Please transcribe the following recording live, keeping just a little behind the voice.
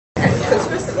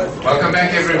Welcome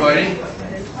back, everybody.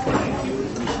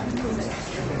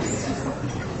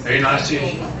 Very nice to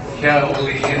hear all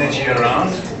the energy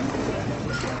around.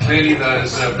 Clearly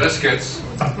those biscuits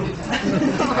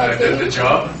did the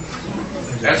job.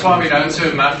 That's why we don't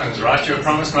serve muffins, right? You were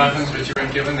promised muffins, but you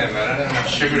weren't given them. They don't have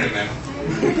much sugar in them.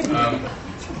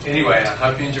 Anyway, I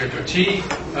hope you enjoyed your tea.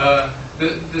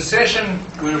 The session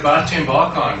we're about to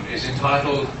embark on is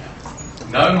entitled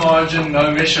No Margin, No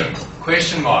Mission, ?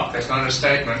 That's not a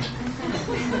statement.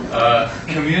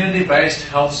 Community-based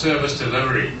health service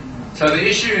delivery. So the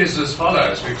issue is as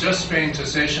follows. We've just spent a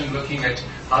session looking at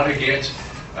how to get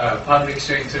public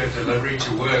sector delivery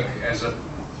to work as a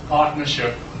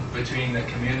partnership between the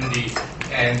community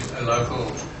and a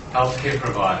local healthcare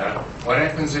provider. What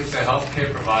happens if the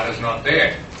healthcare provider is not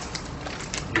there?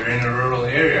 You're in a rural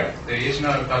area. There is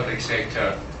no public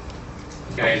sector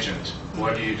agent.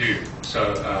 What do you do?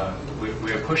 So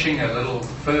we're pushing a little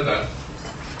further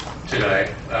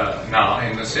today, now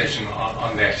in the session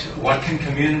on that. What can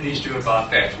communities do about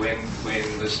that when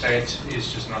the state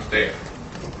is just not there?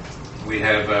 We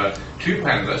have two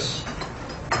panelists,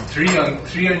 three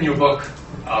on your book.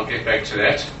 I'll get back to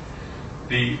that.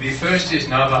 The first is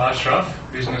Nava Ashraf,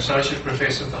 who's an associate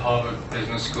professor at the Harvard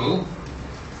Business School,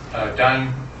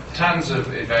 done tons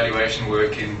of evaluation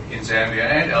work in Zambia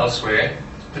and elsewhere,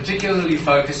 particularly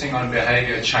focusing on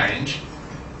behavior change,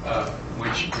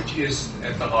 which is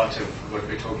at the heart of what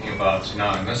we're talking about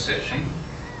now in this session.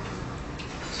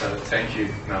 So thank you,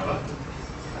 Nava.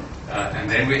 And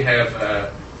then we have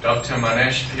Dr.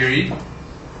 Manesh Piri,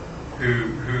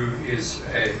 who is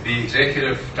the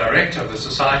executive director of the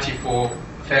Society for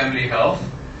Family Health,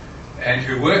 and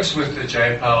who works with the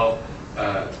JPAL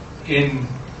in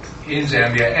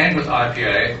Zambia and with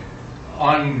IPA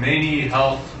on many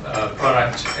health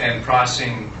product and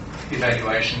pricing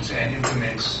evaluations and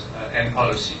implements and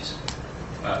policies.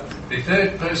 The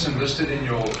third person listed in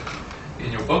your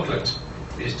booklet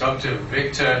is Dr.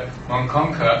 Victor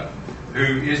Monkonka,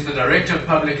 who is the Director of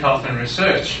Public Health and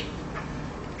Research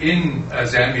in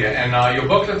Zambia. And now your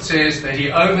booklet says that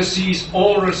he oversees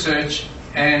all research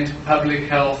and public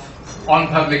health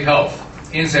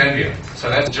in Zambia. So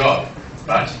that's a job,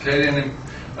 right? Clearly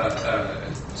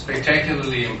a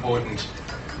spectacularly important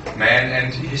man,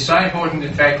 and he's so important,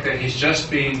 in fact, that he's just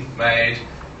been made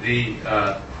the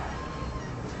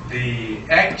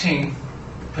acting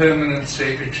permanent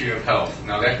Secretary of Health.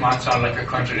 Now that might sound like a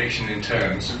contradiction in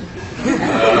terms.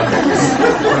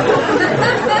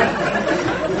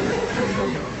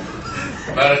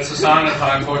 But it's a sign of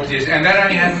how important he is. And that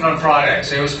only happened on Friday,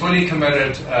 so he was fully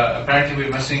committed. Apparently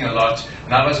we're missing a lot.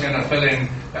 Nava's going to fill in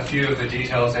a few of the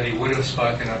details that he would have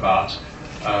spoken about.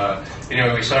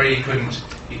 Anyway, we're sorry he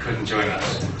couldn't join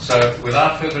us. So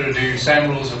without further ado,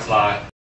 same rules apply.